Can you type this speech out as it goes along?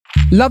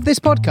Love this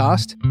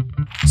podcast?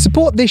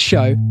 Support this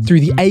show through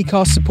the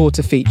Acast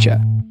supporter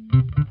feature.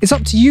 It's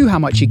up to you how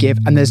much you give,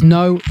 and there's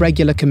no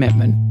regular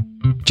commitment.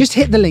 Just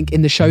hit the link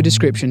in the show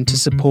description to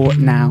support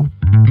now.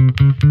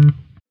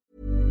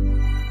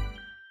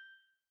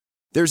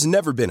 There's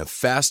never been a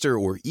faster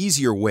or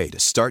easier way to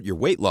start your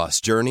weight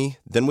loss journey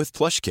than with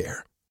PlushCare.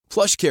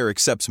 PlushCare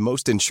accepts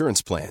most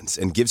insurance plans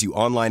and gives you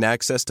online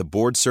access to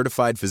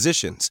board-certified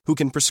physicians who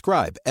can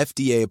prescribe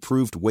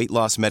FDA-approved weight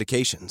loss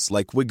medications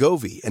like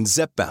Wegovy and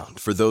Zepbound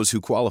for those who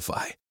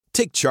qualify.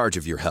 Take charge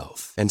of your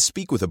health and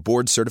speak with a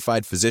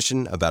board-certified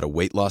physician about a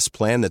weight loss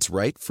plan that's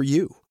right for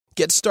you.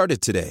 Get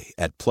started today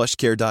at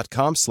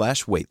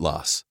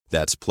plushcare.com/weight-loss.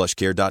 That's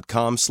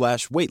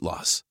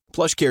plushcare.com/weight-loss.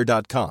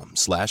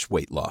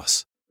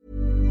 plushcare.com/weight-loss.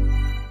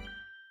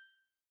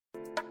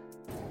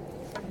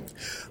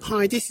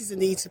 Hi, this is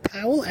Anita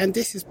Powell, and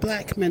this is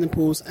Black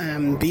Menopause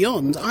and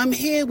Beyond. I'm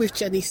here with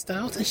Jenny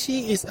Stout, and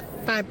she is a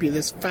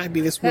fabulous,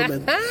 fabulous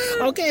woman.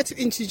 I'll get her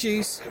to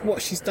introduce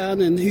what she's done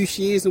and who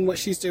she is and what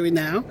she's doing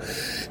now.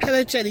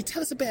 Hello, Jenny.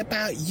 Tell us a bit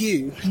about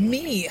you.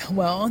 Me?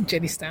 Well, I'm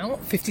Jenny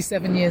Stout,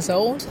 57 years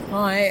old.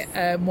 I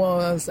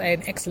was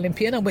an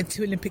ex-Olympian. I went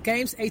to Olympic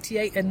Games,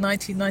 88 and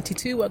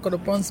 1992. Where I got a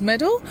bronze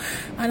medal.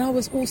 And I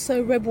was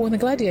also Rebel in the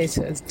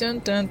Gladiators.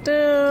 Dun, dun,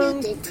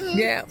 dun.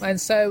 Yeah, and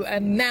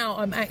now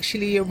I'm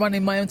actually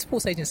running my own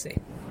sports agency.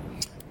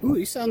 Ooh,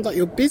 you sound like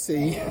you're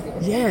busy.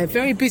 Yeah,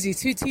 very busy.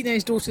 2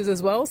 teenage daughters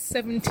as well,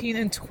 17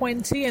 and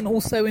 20, and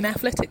also in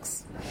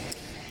athletics.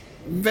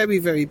 Very,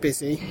 very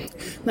busy.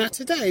 Now,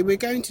 today we're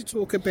going to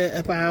talk a bit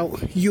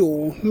about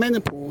your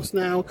menopause.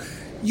 Now,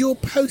 you're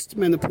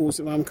post-menopause,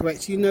 if I'm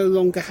correct. You no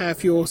longer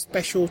have your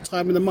special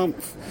time of the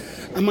month.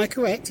 Am I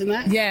correct in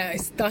that? Yeah, I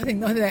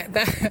think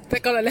that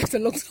got left a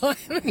long time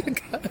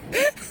ago.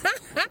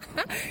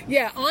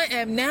 Yeah, I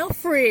am now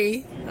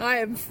free. I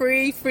am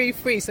free.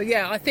 So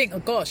yeah, I think,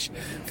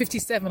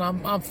 57.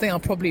 I think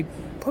I'm probably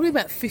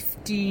about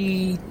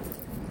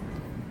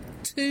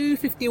 52,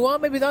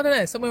 51, maybe, I don't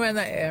know, somewhere around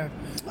that area.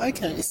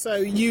 Okay, so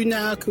you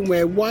now can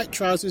wear white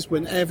trousers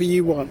whenever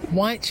you want.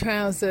 White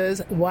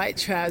trousers, and white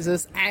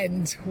trousers.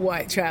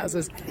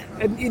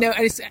 And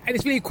it's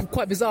really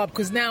quite bizarre,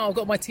 because now I've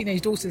got my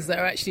teenage daughters that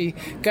are actually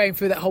going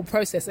through that whole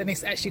process, and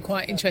it's actually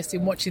quite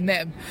interesting watching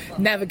them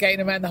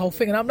navigating around the whole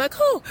thing. And I'm like,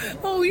 oh,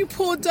 you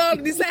poor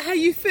darling, is that how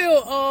you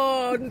feel?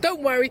 Oh,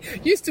 don't worry,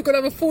 you still got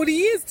over 40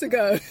 years to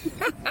go.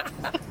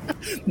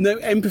 No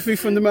empathy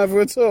from the mother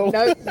at all.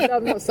 No,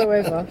 none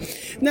whatsoever.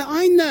 Now,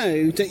 I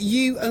know that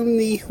you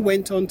only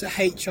went on to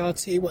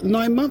HRT,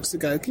 9 months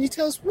ago? Can you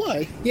tell us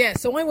why? Yeah,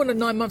 so I went on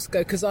 9 months ago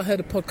because I heard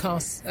a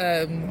podcast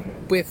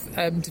with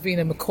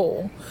Davina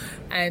McCall,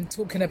 and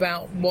talking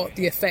about what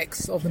the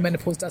effects of the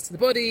menopause does to the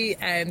body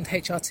and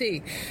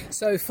HRT.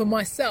 So for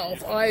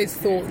myself, I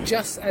thought,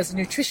 just as a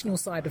nutritional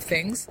side of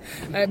things,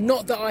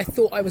 not that I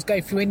thought I was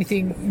going through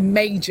anything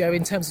major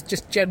in terms of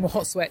just general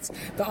hot sweats,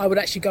 that I would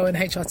actually go in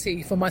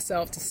HRT for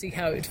myself to see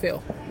how it would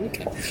feel.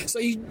 Okay. So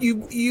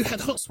you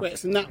had hot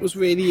sweats, and that was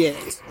really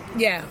it?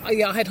 Yeah, I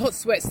had hot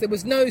sweats. There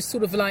was no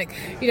sort of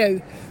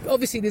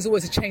obviously there's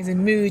always a change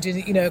in mood,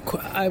 and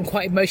I'm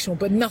quite emotional,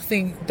 but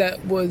nothing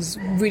that was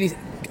really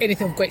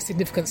anything of great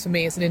significance for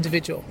me as an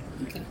individual.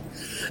 Okay.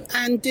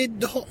 And did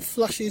the hot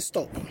flushes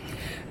stop?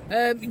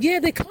 Yeah,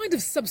 they kind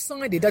of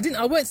subsided.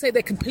 I won't say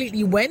they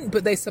completely went,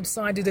 but they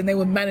subsided and they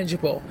were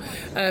manageable.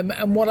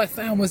 And what I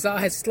found was that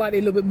I had slightly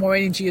a little bit more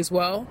energy as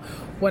well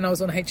when I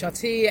was on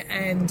HRT,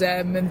 and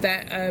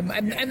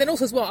then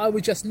also as well, I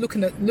was just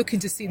looking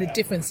to see the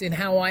difference in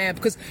how I am,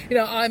 because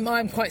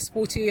I'm quite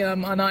sporty,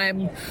 and I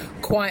am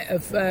quite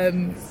a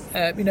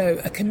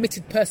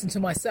committed person to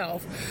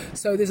myself.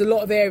 So there's a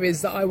lot of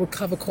areas that I would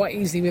cover quite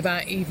easily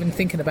without even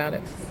thinking about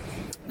it.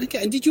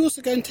 Okay, and did you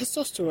also go on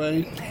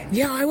testosterone?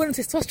 Yeah, I went on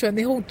testosterone.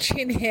 The whole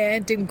chin hair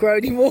didn't grow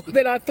any more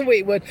than I thought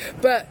it would.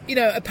 But,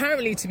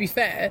 apparently, to be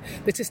fair,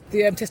 the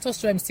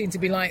testosterone seemed to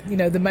be like,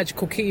 the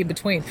magical key in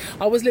between.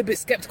 I was a little bit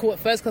sceptical at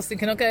first, because I was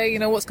thinking, okay,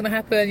 what's going to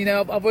happen?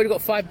 I've already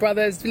got 5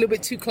 brothers, a little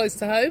bit too close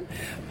to home,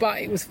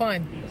 but it was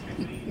fine.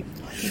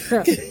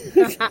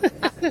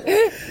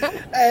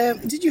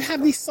 Did you have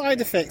any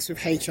side effects with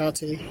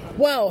HRT?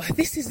 Well,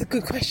 this is a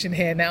good question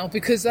here now,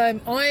 because I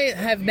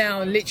have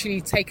now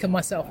literally taken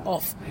myself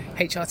off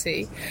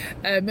HRT,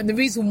 and the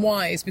reason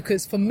why is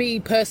because for me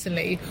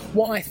personally,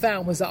 what I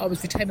found was that I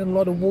was retaining a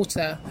lot of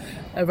water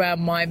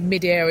around my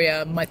mid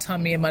area, my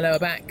tummy and my lower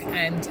back,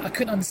 and I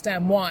couldn't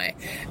understand why,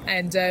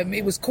 and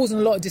it was causing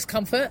a lot of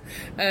discomfort,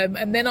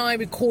 and then I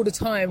recalled a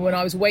time when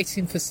I was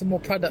waiting for some more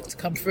product to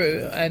come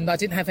through, and I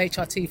didn't have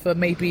HRT for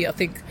maybe, I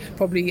think,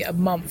 probably a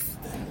month,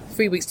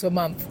 3 weeks to a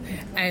month,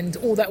 and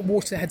all that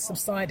water had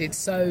subsided,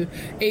 so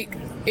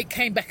it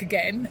came back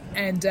again,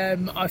 and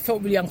I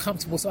felt really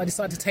uncomfortable, so I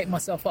decided to take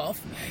myself off,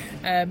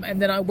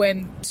 and then I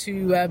went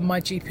to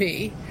my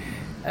GP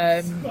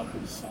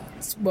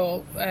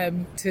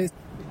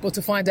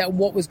to find out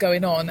what was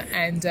going on,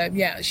 and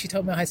she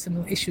told me I had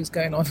some issues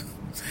going on.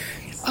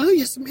 Oh, you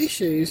had some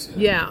issues?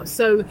 Yeah,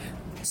 so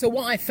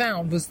what I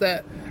found was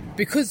that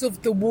because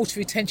of the water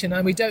retention,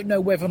 and we don't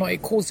know whether or not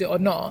it caused it or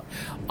not,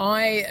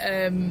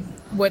 I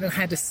went and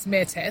had a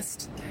smear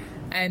test.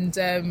 And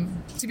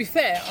to be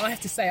fair, I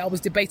have to say I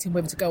was debating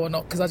whether to go or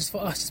not, because I just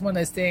thought, it's just one of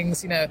those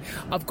things,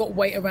 I've got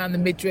weight around the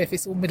midriff,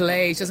 it's all middle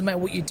age, doesn't matter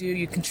what you do,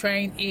 you can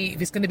train, eat,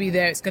 if it's going to be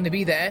there, it's going to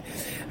be there.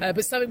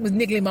 But something was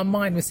niggling my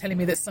mind, was telling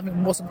me that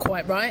something wasn't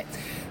quite right.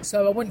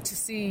 So I went to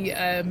see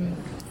a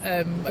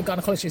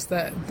gynecologist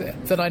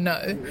that I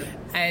know,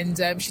 and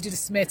she did a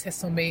smear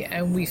test on me,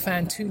 and we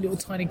found 2 little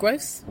tiny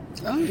growths.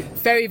 Oh.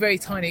 Very, very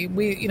tiny.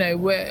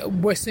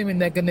 We're assuming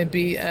they're going to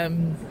be...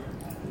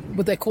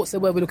 what they're called, so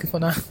what we're looking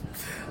for now.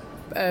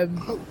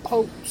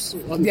 Pops.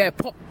 Yeah,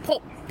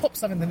 pop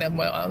something in them.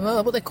 What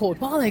are they called?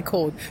 What are they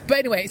called? But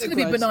anyway, it's going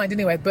to be benign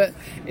anyway. But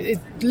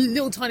it's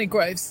little tiny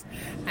growths,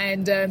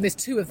 and there's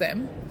 2 of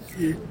them,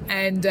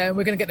 and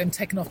we're going to get them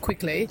taken off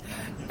quickly.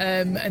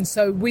 And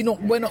so we're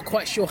not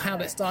quite sure how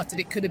that started.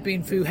 It could have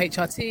been through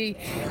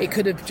HRT. It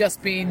could have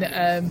just been.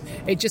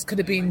 It just could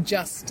have been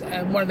just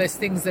one of those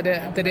things that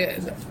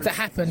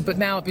happened. But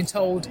now I've been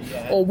told,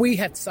 or we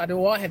have decided,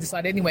 or I have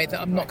decided anyway, that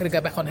I'm not going to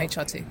go back on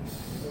HRT.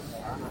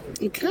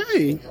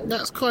 Okay,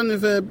 that's kind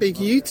of a big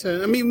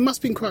U-turn. I mean, it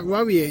must have been quite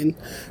worrying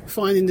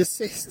finding the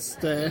cysts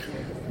there.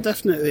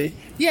 Definitely.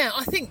 Yeah,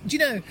 I think,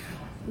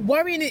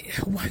 worrying it,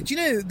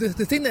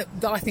 the thing that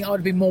I think I would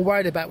have been more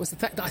worried about was the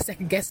fact that I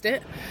second guessed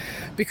it,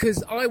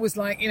 because I was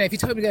like, if you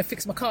told me to go and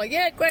fix my car,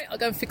 yeah, great, I'll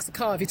go and fix the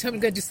car. If you told me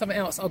to go and do something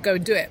else, I'll go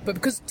and do it. But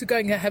because to go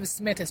and have a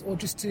smear test, or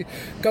just to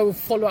go and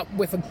follow up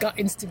with a gut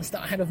instincts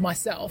that I had of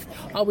myself,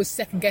 I was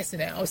second guessing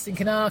it. I was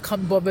thinking, I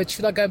can't be bothered.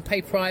 Should I go and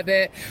pay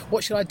private?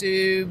 What should I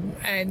do?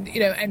 And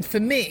and for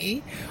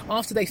me,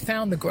 after they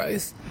found the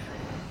growth,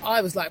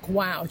 I was like,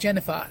 wow,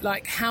 Jennifer,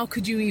 how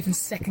could you even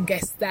second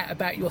guess that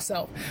about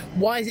yourself?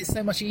 Why is it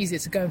so much easier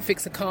to go and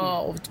fix a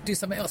car or do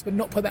something else, but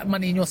not put that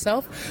money in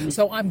yourself?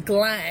 So I'm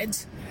glad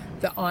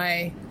that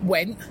I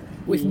went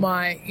with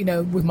my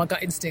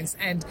gut instincts.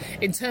 And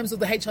in terms of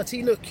the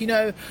HRT, look,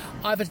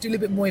 I've had to do a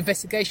little bit more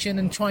investigation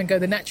and try and go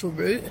the natural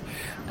route.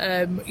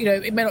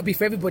 It may not be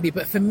for everybody,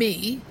 but for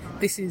me,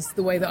 this is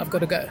the way that I've got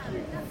to go.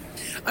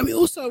 I mean,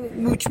 also,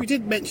 which we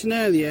did mention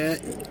earlier,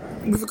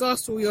 with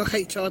regards to all your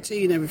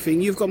HRT and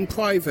everything, you've gone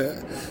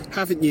private,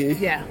 haven't you?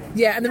 Yeah.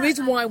 And the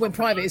reason why I went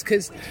private is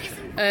because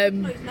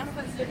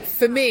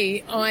for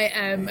me, I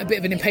am a bit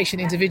of an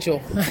impatient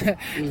individual.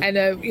 And,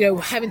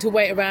 having to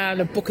wait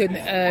around and book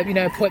an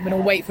appointment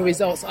or wait for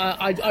results,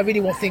 I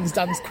really want things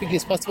done as quickly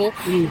as possible.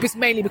 Just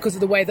mainly because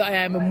of the way that I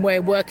am and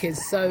where work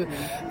is. So,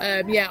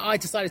 I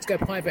decided to go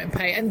private and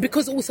pay. And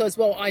because also as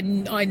well, I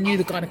knew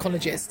the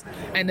gynecologist.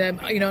 And,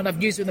 and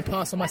I've used her in the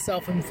past on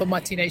myself and for my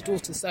teenage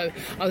daughter. So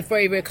I was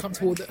very, very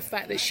comfortable with the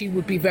fact that she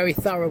would be very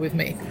thorough with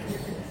me.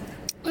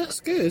 That's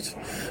good.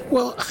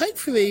 Well,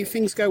 hopefully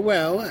things go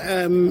well,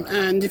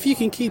 and if you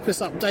can keep us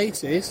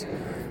updated,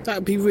 that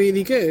would be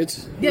really good.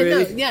 Yeah,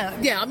 really.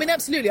 I mean,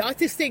 absolutely. I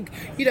just think,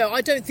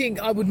 I don't think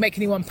I would make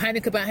anyone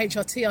panic about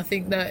HRT. I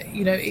think that,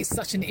 it's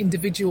such an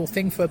individual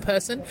thing for a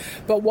person.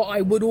 But what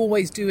I would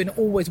always do and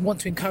always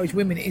want to encourage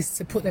women is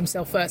to put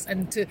themselves first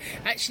and to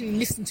actually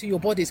listen to your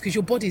bodies, because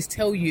your bodies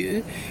tell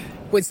you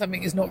when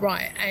something is not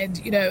right.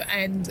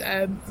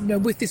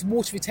 And, with this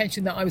water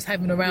retention that I was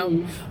having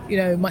around,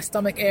 my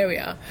stomach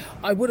area,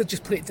 I would have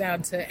just put it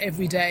down to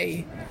every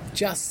day,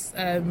 just,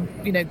 going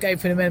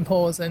through the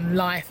menopause and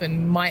life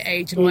and my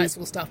age and all that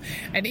sort of stuff.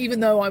 And even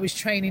though I was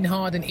training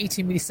hard and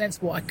eating really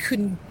sensible, I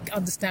couldn't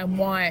understand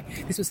why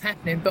this was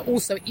happening. But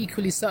also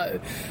equally so,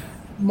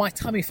 my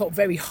tummy felt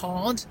very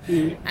hard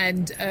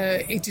and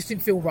it just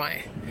didn't feel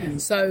right.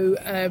 So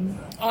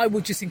I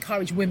would just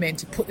encourage women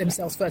to put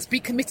themselves first.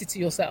 Be committed to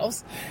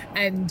yourselves,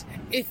 and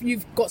if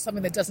you've got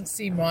something that doesn't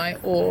seem right,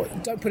 or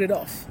don't put it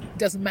off, it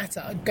doesn't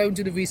matter. Go and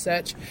do the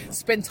research,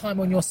 spend time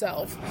on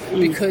yourself,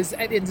 because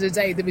at the end of the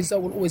day, the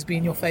result will always be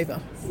in your favour.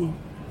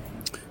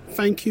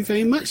 Thank you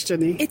very much,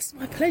 Jenny. It's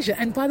my pleasure.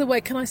 And by the way,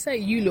 can I say,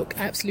 you look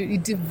absolutely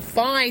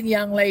divine,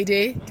 young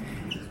lady.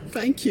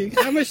 Thank you.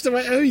 How much do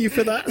I owe you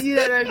for that? You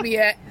don't owe me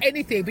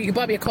anything, but you can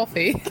buy me a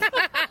coffee.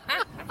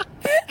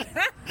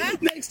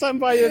 Next time,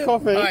 buy you a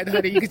coffee. All right,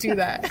 honey, you can do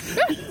that.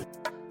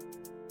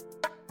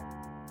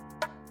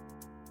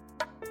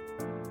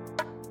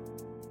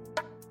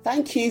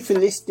 Thank you for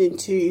listening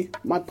to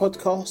my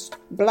podcast,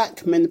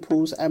 Black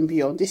Menopause and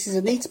Beyond. This is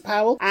Anita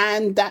Powell,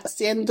 and that's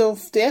the end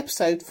of the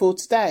episode for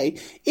today.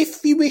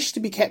 If you wish to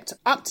be kept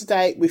up to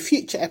date with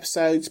future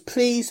episodes,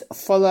 please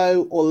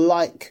follow or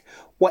like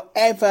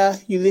whatever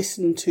you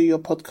listen to your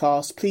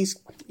podcast. Please,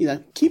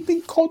 keep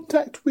in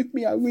contact with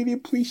me. I really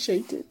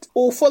appreciate it.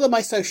 Or follow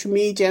my social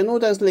media, and all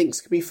those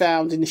links can be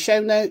found in the show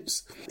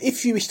notes.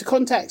 If you wish to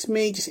contact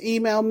me, just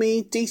email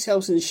me,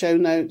 details in the show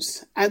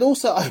notes. And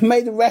also, I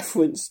made a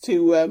reference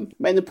to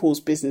menopause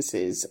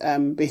businesses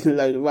being a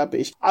load of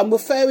rubbish. I'm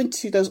referring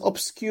to those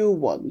obscure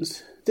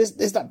ones.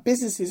 There's like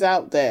businesses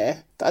out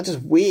there that are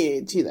just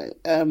weird,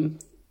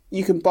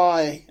 You can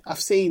buy,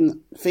 I've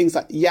seen things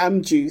like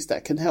yam juice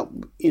that can help,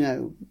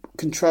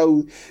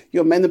 control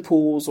your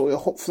menopause or your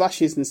hot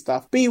flushes and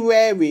stuff. Be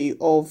wary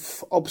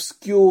of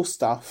obscure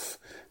stuff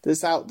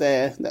that's out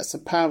there that's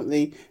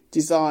apparently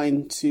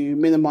designed to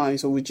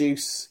minimise or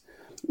reduce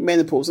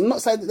menopause. I'm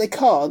not saying that they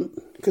can't,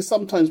 because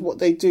sometimes what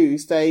they do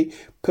is they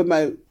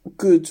promote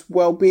good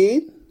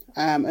well-being.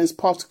 As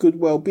part of good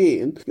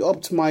well-being, you're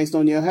optimised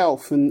on your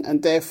health,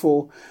 and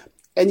therefore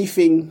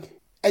anything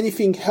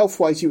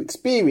health-wise you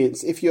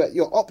experience, if you're at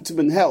your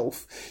optimum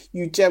health,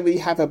 you generally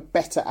have a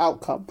better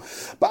outcome.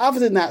 But other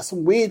than that,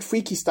 some weird,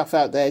 freaky stuff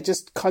out there,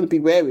 just kind of be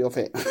wary of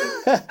it.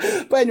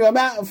 But anyway,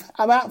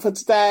 I'm out for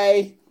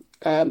today.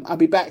 I'll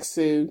be back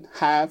soon.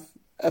 Have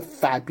a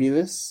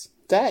fabulous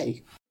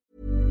day.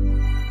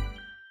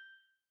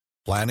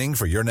 Planning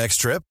for your next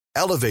trip?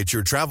 Elevate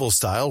your travel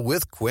style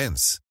with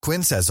Quince.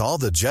 Quince has all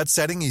the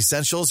jet-setting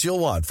essentials you'll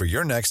want for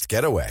your next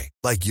getaway,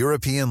 like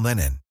European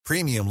linen,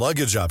 premium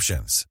luggage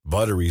options,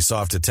 buttery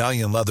soft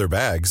Italian leather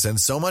bags, and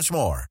so much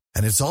more.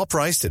 And it's all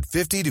priced at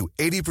 50 to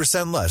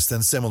 80% less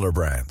than similar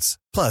brands.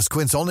 Plus,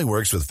 Quince only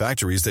works with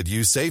factories that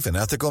use safe and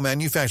ethical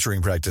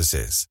manufacturing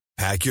practices.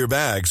 Pack your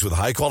bags with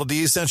high-quality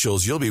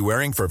essentials you'll be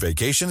wearing for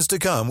vacations to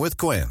come with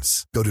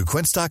Quince. Go to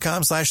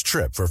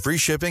quince.com/trip for free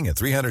shipping and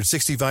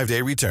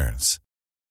 365-day returns.